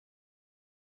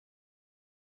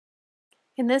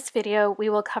In this video, we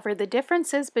will cover the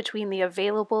differences between the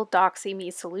available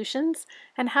DoxyMe solutions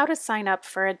and how to sign up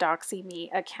for a DoxyMe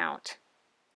account.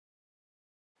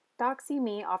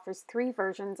 DoxyMe offers three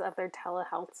versions of their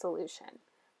telehealth solution: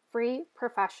 free,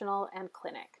 professional, and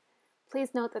clinic.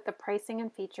 Please note that the pricing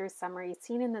and features summary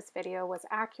seen in this video was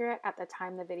accurate at the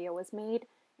time the video was made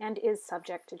and is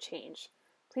subject to change.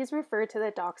 Please refer to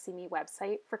the DoxyMe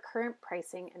website for current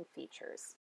pricing and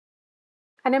features.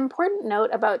 An important note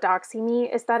about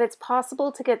DoxyMe is that it's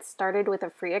possible to get started with a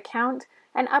free account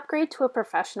and upgrade to a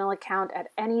professional account at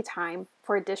any time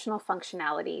for additional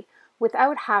functionality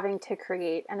without having to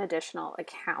create an additional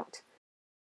account.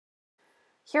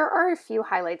 Here are a few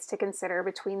highlights to consider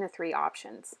between the three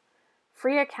options.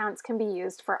 Free accounts can be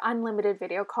used for unlimited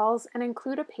video calls and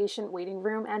include a patient waiting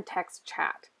room and text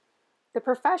chat. The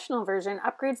professional version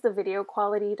upgrades the video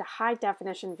quality to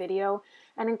high-definition video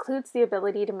and includes the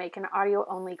ability to make an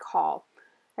audio-only call.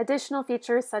 Additional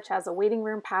features such as a waiting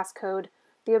room passcode,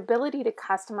 the ability to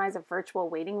customize a virtual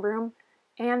waiting room,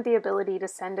 and the ability to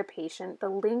send a patient the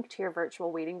link to your virtual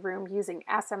waiting room using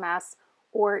SMS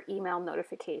or email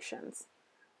notifications.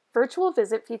 Virtual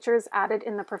visit features added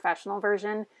in the professional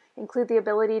version include the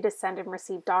ability to send and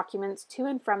receive documents to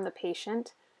and from the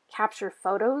patient, capture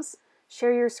photos,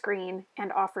 share your screen,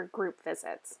 and offer group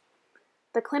visits.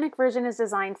 The clinic version is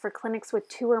designed for clinics with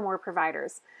 2 or more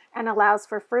providers and allows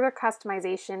for further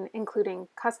customization, including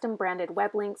custom branded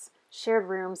web links, shared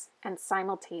rooms, and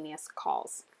simultaneous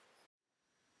calls.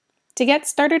 To get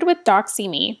started with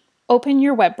DoxyMe, open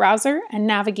your web browser and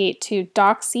navigate to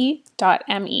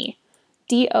doxy.me,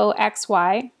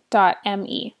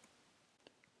 doxy.me.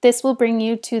 This will bring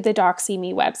you to the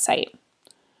DoxyMe website.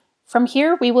 From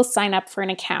here, we will sign up for an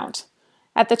account.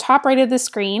 At the top right of the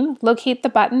screen, locate the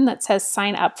button that says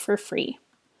Sign Up for Free.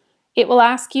 It will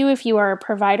ask you if you are a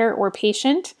provider or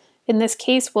patient. In this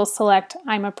case, we'll select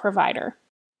I'm a provider.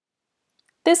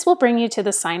 This will bring you to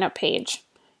the Sign Up page.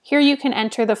 Here you can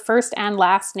enter the first and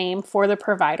last name for the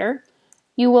provider.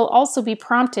 You will also be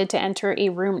prompted to enter a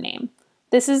room name.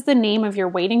 This is the name of your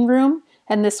waiting room,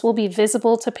 and this will be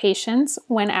visible to patients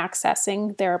when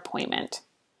accessing their appointment.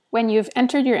 When you've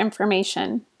entered your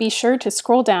information, be sure to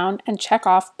scroll down and check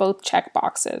off both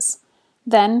checkboxes.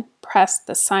 Then press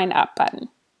the Sign Up button.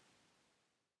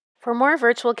 For more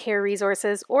virtual care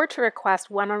resources or to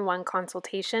request one-on-one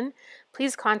consultation,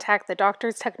 please contact the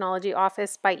Doctors Technology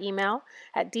Office by email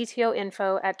at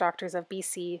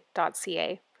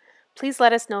dtoinfo@doctorsofbc.ca. Please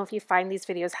let us know if you find these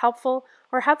videos helpful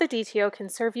or how the DTO can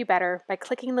serve you better by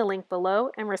clicking the link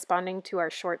below and responding to our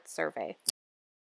short survey.